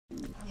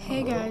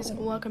Hey guys,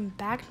 welcome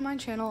back to my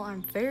channel.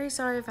 I'm very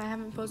sorry if I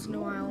haven't posted in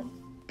a while.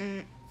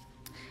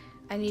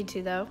 I need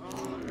to though.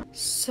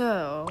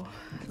 So,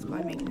 that's why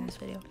I'm making this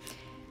video.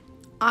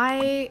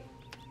 I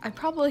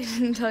probably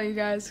didn't tell you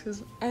guys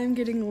because I'm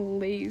getting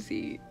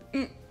lazy.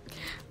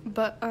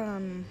 But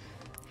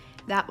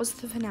that was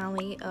the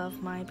finale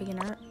of my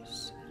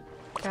beginner's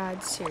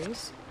guide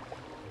series.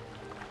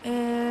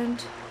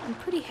 And I'm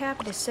pretty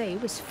happy to say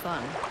it was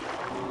fun.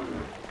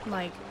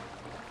 Like,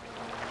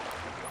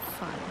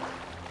 fun.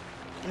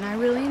 And I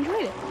really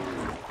enjoyed it.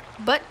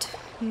 But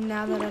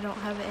now that I don't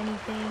have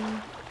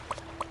anything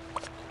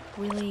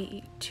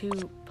really to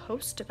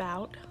post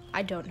about,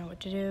 I don't know what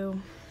to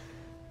do.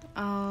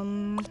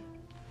 I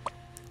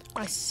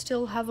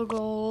still have a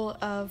goal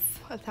of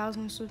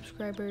 1,000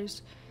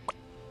 subscribers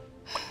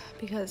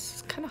because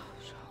it's kind of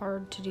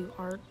hard to do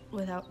art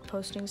without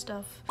posting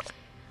stuff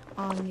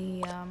on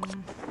the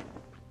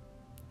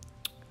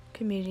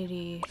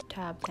community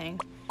tab thing.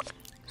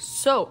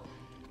 So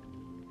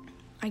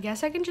I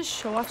guess I can just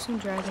show off some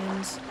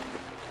dragons,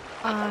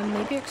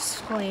 maybe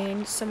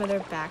explain some of their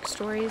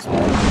backstories.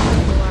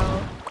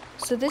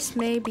 So this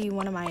may be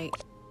one of my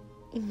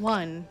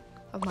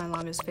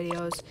longest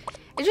videos.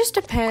 It just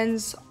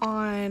depends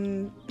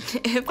on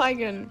if I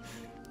can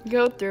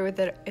go through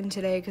with it in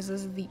today, because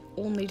this is the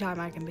only time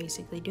I can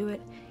basically do it.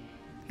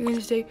 You're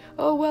gonna say,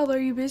 oh well, are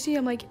you busy?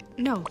 I'm like,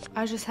 no,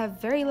 I just have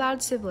very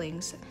loud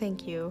siblings,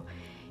 thank you,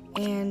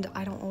 and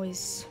I don't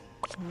always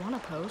want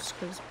to post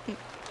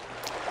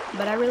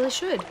but I really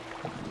should.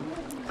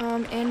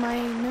 And my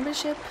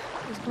membership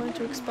is going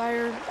to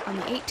expire on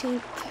the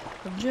 18th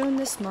of June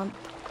this month.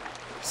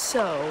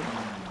 So,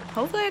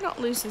 hopefully I don't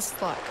lose this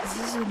slot, because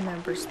this is a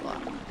member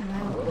slot. And I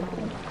don't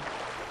know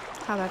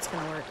how that's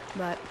going to work,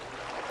 but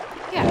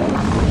yeah.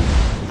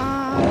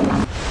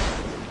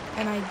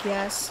 And I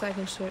guess I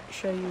can show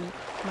you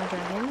my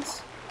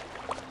dragons.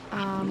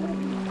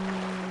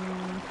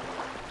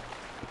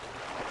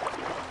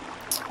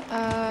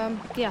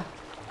 Yeah.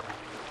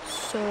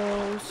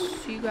 So,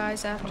 see you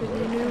guys after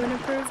the new and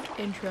improved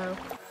intro.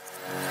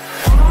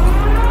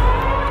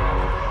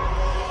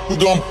 We're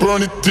gonna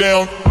burn it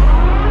down.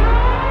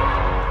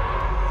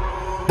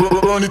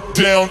 Burn it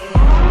down.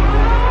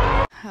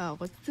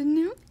 What's the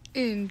new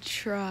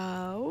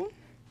intro?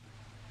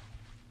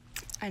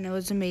 I know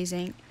it's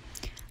amazing.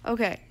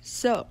 Okay,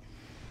 so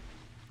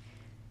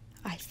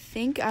I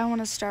think I want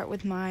to start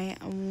with my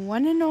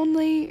one and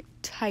only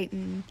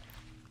Titan,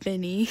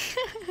 Benny.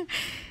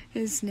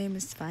 His name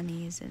is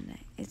funny, isn't it?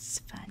 It's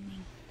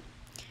funny.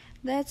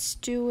 Let's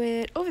do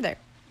it over there,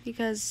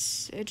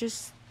 because it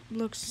just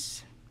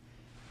looks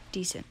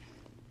decent.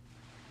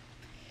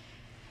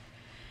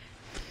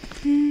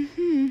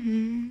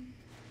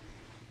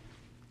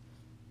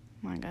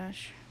 My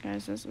gosh,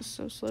 guys, this is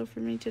so slow for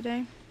me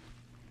today.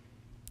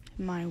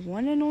 My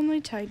one and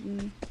only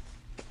Titan,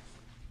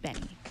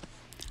 Benny.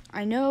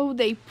 I know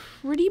they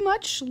pretty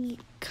much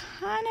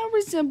kind of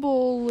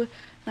resemble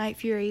Night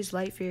Furies,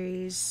 Light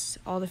Furies,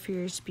 all the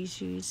Fury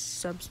species,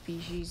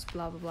 subspecies,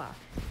 blah, blah, blah.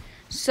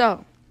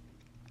 So,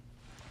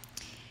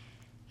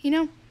 you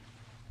know,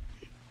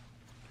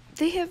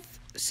 they have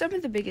some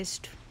of the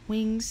biggest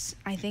wings,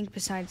 I think,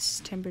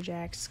 besides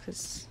Timberjacks,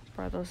 because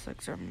those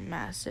things are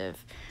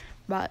massive.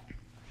 But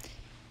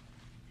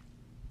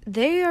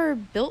they are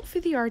built for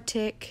the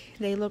Arctic.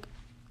 They look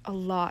a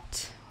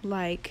lot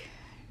like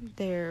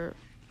their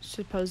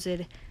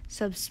supposed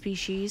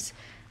subspecies.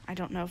 I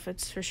don't know if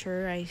it's for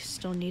sure. I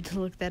still need to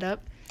look that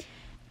up.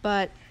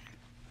 But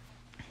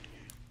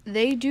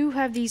they do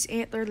have these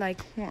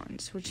antler-like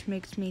horns, which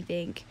makes me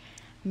think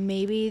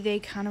maybe they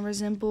kind of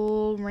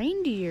resemble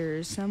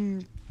reindeers.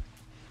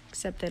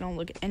 Except they don't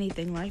look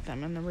anything like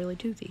them, and they're really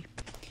toothy.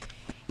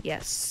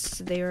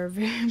 Yes, they are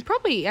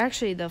probably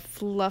actually the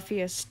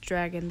fluffiest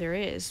dragon there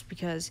is,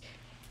 because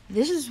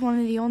this is one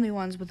of the only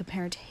ones with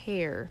apparent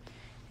hair,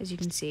 as you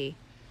can see.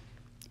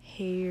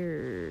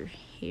 Hair.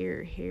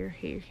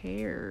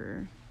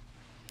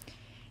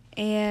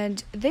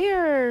 And they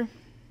are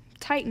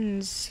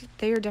Titans.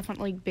 They are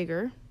definitely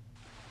bigger.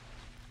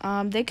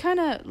 They kind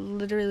of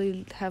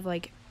literally have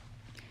like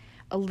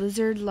a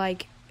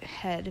lizard-like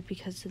head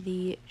because of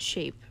the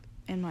shape,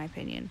 in my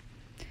opinion.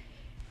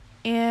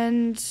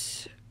 And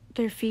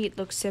their feet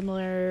look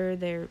similar.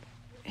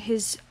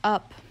 His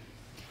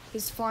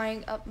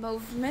flying up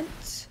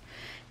movement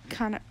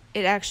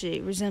it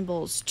actually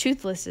resembles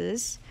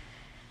Toothless's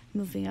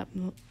moving up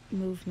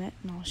movement,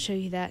 and I'll show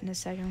you that in a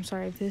second. I'm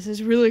sorry if this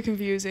is really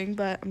confusing,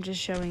 but I'm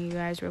just showing you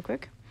guys real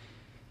quick.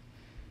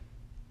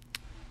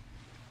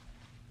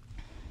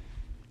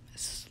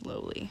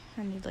 Slowly.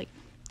 I need like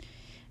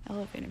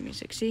elevator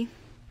music. See?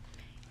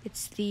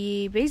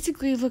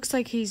 Basically looks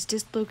like he's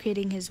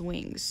dislocating his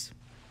wings.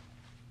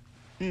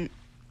 Kind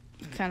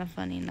of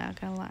funny,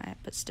 not gonna lie,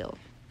 but still.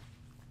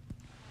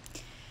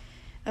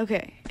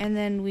 Okay, and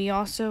then we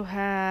also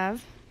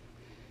have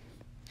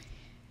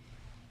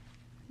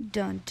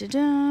dun dun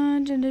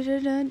dun dun dun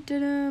dun dun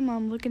dun.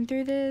 I'm looking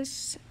through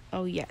this.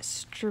 Oh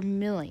yes,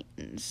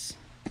 Dremillions.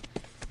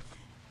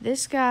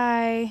 This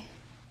guy,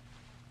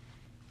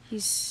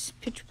 He's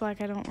pitch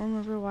black. I don't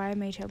remember why I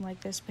made him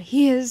like this, but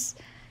he is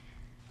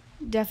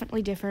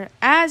definitely different.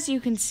 As you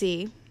can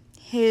see,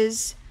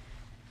 his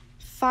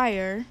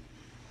fire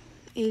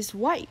is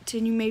white,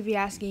 and you may be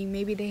asking,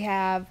 maybe they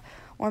have,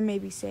 or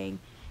maybe saying,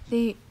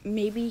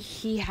 maybe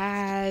he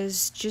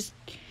has just,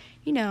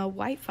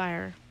 white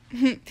fire.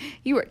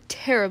 You are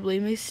terribly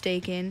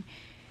mistaken.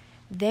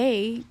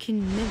 They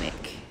can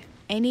mimic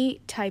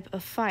any type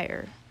of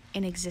fire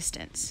in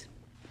existence,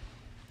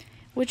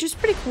 which is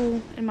pretty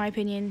cool in my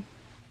opinion.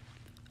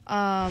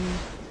 Yeah,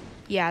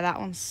 that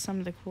one's some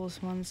of the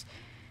coolest ones.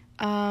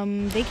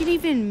 They can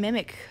even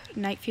mimic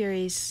Night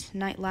Fury's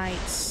Night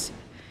Lights,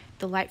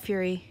 the Light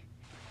Fury.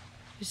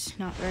 It's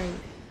not very,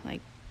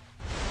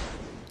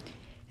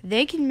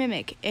 they can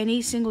mimic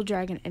any single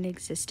dragon in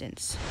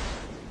existence.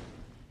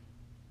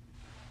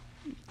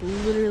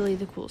 Literally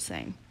the coolest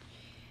thing.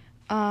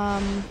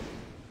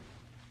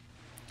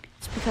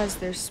 It's because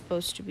they're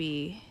supposed to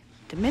be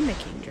the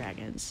mimicking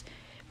dragons.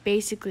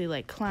 Basically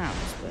like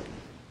clowns,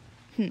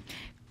 but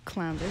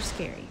clowns are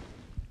scary.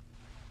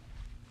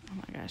 Oh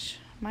my gosh,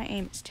 my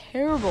aim is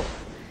terrible.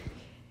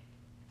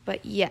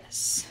 But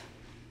yes,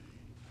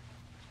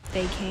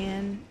 they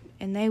can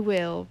and they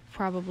will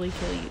probably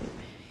kill you.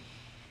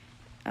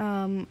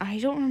 I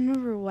don't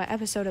remember what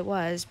episode it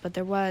was, but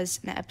there was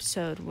an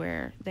episode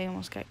where they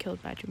almost got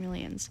killed by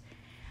Dromelians.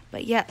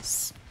 But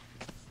yes,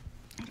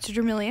 it's a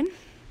Dromelian.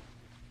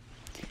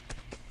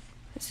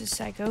 This is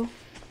Psycho.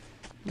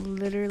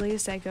 Literally a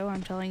Psycho,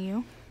 I'm telling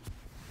you.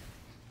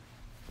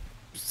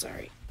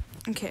 Sorry.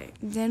 Okay,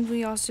 then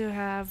we also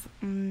have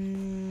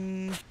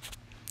a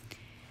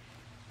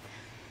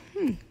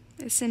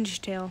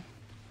Singe Tail.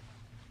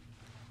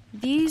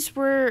 These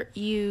were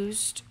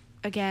used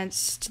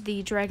against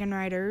the Dragon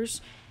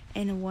Riders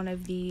in one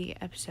of the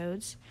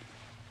episodes,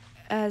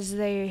 as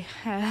they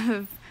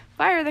have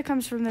fire that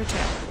comes from their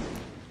tail,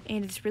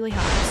 and it's really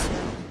hot, so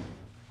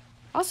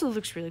also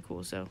looks really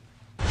cool. So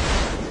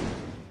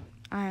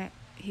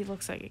he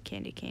looks like a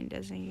candy cane,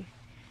 doesn't he?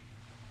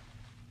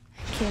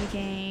 Candy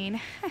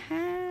cane.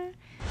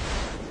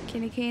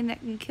 Candy cane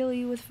that can kill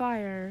you with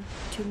fire.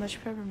 Too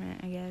much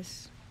peppermint, I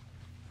guess.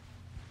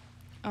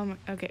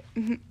 Okay.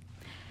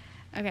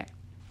 Okay.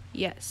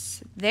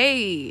 Yes,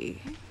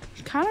 they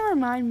kind of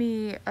remind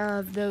me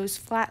of those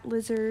flat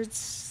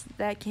lizards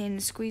that can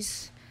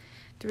squeeze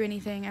through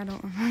anything. I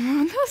don't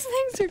remember what those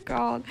things are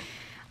called.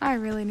 I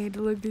really need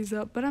to look these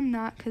up, but I'm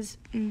not, because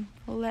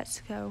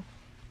let's go.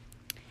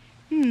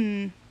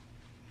 Die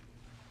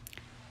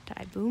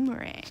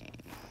Boomerang.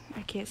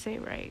 I can't say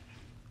it right.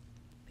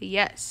 But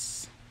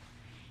yes,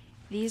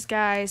 these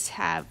guys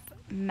have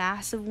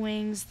massive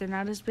wings. They're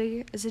not as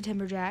big as a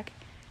Timberjack.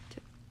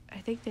 I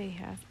think they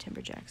have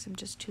Timberjacks. I'm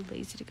just too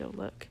lazy to go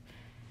look.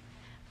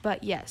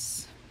 But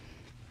yes,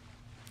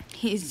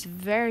 he's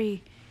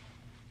very,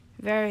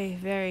 very,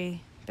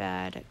 very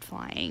bad at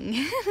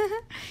flying.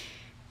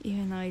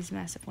 Even though he's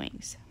massive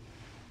wings.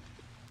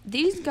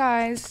 These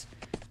guys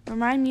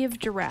remind me of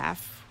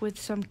giraffe with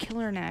some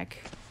killer neck,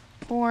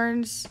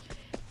 horns,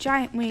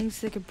 giant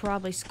wings that could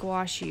probably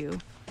squash you,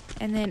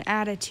 and then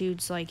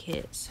attitudes like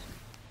his.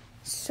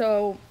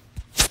 So,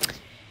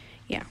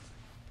 yeah.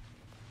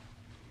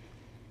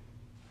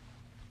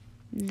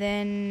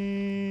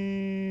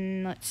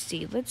 Then, let's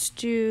see. Let's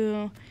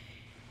do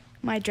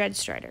my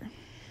Dreadstrider.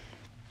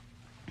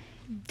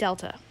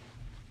 Delta.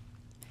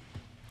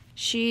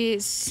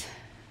 She's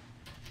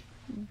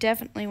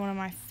definitely one of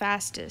my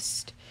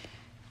fastest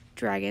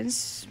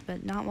dragons,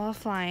 but not while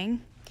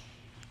flying.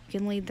 You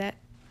can leave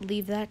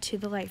that to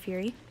the Light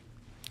Fury.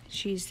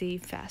 She's the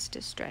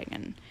fastest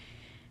dragon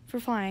for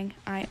flying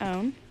I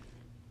own.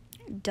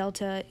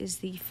 Delta is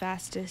the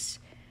fastest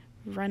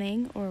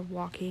running or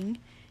walking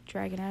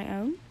dragon I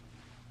own.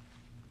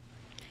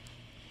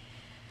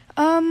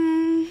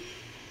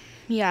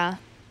 Yeah,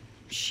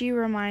 she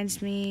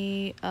reminds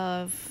me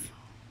of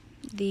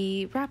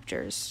the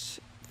raptors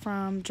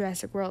from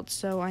Jurassic World,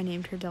 so I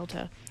named her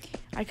Delta.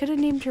 I could have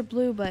named her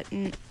Blue, but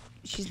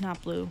she's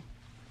not blue.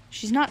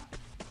 She's not,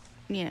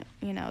 you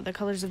know, the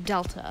colors of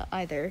Delta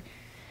either.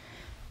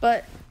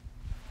 But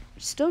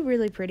still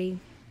really pretty.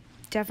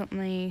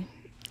 Definitely,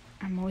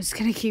 I'm always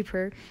gonna keep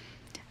her.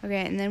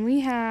 Okay, and then we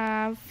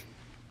have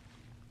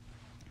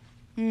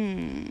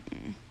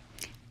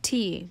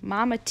T.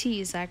 Mama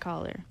T, as I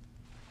call her.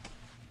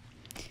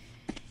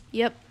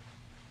 Yep.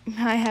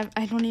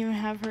 I don't even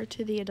have her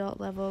to the adult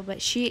level,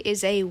 but she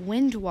is a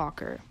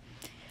Windwalker.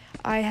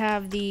 I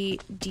have the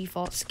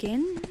default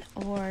skin,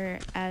 or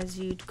as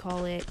you'd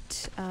call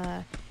it,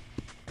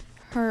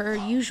 her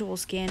usual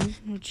skin,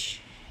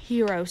 which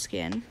hero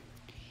skin.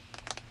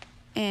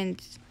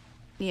 And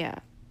yeah,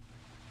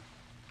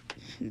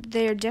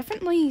 they're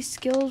definitely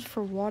skilled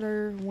for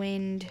water,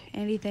 wind,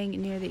 anything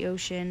near the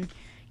ocean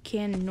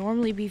can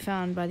normally be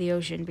found by the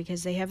ocean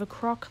because they have a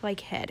croc-like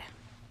head.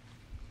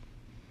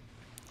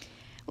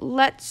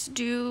 Let's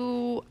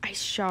do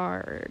Ice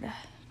Shard.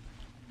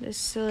 This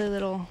silly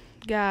little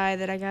guy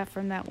that I got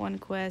from that one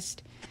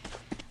quest.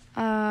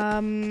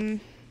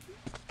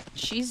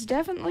 She's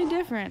definitely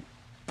different.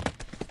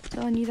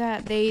 Telling you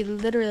that. They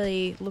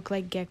literally look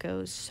like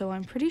geckos. So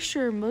I'm pretty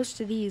sure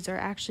most of these are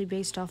actually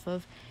based off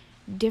of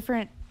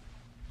different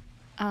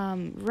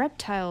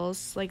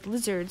reptiles, like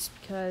lizards,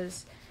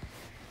 because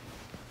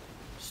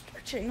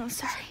stretching,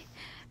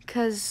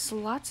 because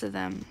lots of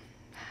them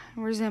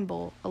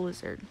resemble a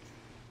lizard,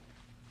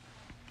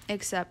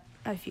 except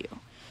a few.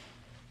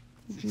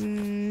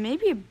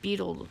 Maybe a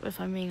beetle, if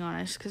I'm being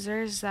honest, because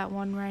there's that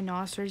one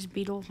rhinoceros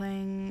beetle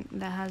thing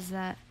that has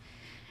that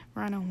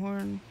rhino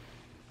horn.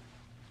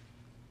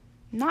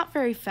 Not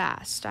very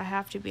fast, I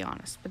have to be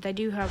honest, but they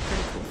do have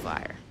pretty cool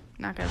fire.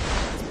 Not gonna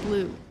lie, it's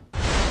blue.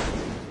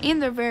 And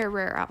they're very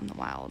rare out in the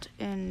wild,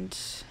 and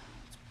it's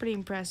pretty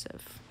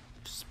impressive,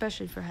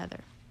 especially for Heather.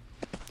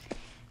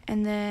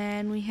 And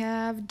then we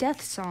have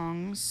death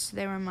songs.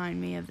 They remind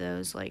me of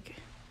those, like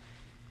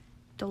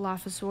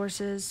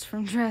Dilophosauruses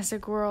from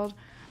Jurassic World.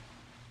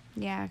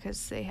 Yeah,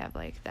 because they have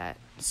like that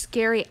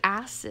scary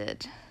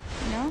acid,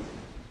 you know?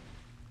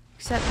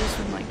 Except this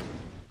one like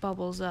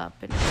bubbles up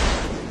and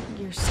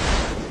you're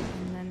stuck,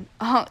 and then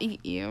I'll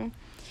eat you.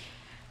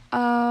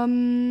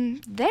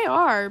 They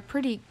are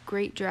pretty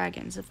great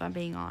dragons, if I'm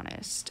being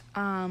honest.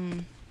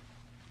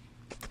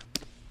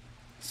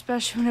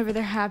 Especially whenever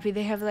they're happy,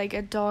 they have like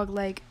a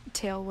dog-like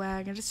tail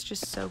wag, and it's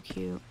just so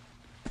cute.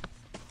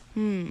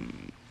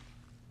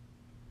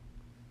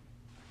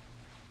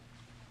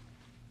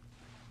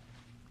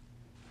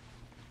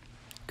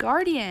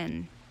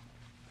 Guardian.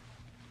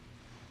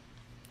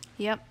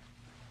 Yep.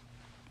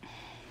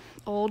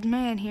 Old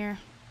man here.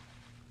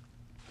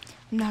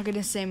 I'm not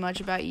gonna say much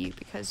about you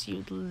because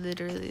you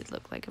literally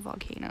look like a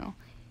volcano.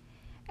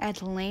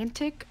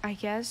 Atlantic, I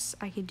guess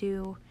I could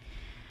do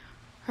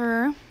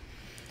her.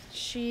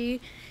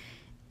 She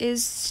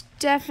is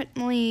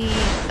definitely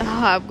a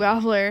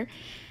hobgobbler.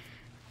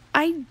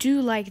 I do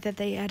like that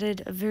they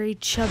added a very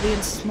chubby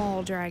and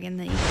small dragon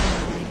that you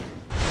can ride.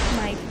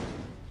 Like,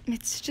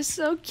 it's just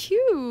so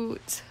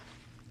cute.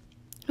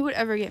 Who would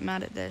ever get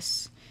mad at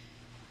this?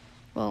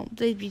 Well,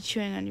 they'd be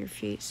chewing on your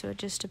feet, so it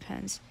just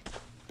depends.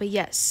 But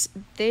yes,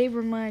 they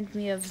remind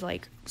me of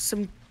like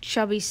some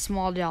chubby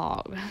small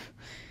dog.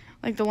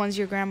 Like the ones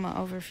your grandma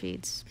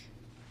overfeeds.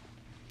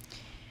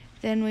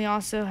 Then we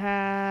also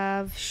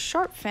have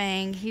Sharp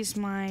Fang. He's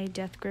my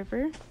death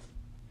gripper.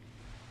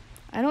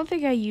 I don't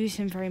think I use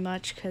him very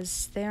much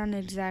because they aren't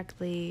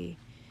exactly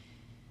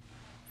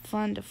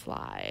fun to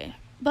fly.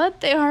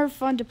 But they are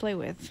fun to play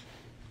with.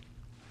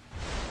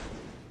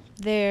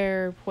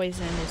 Their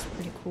poison is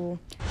pretty cool.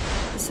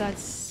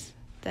 Besides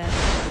that,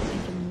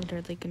 they can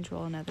literally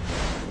control another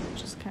dragon,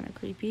 which is kind of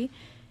creepy,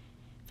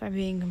 if I'm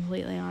being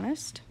completely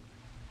honest.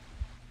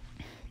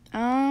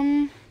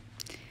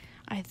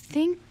 I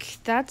think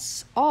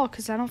that's all,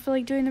 because I don't feel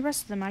like doing the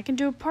rest of them. I can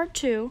do a part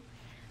 2.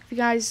 If you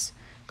guys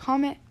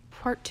comment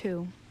part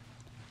 2,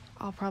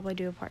 I'll probably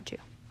do a part 2.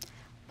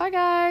 Bye,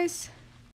 guys!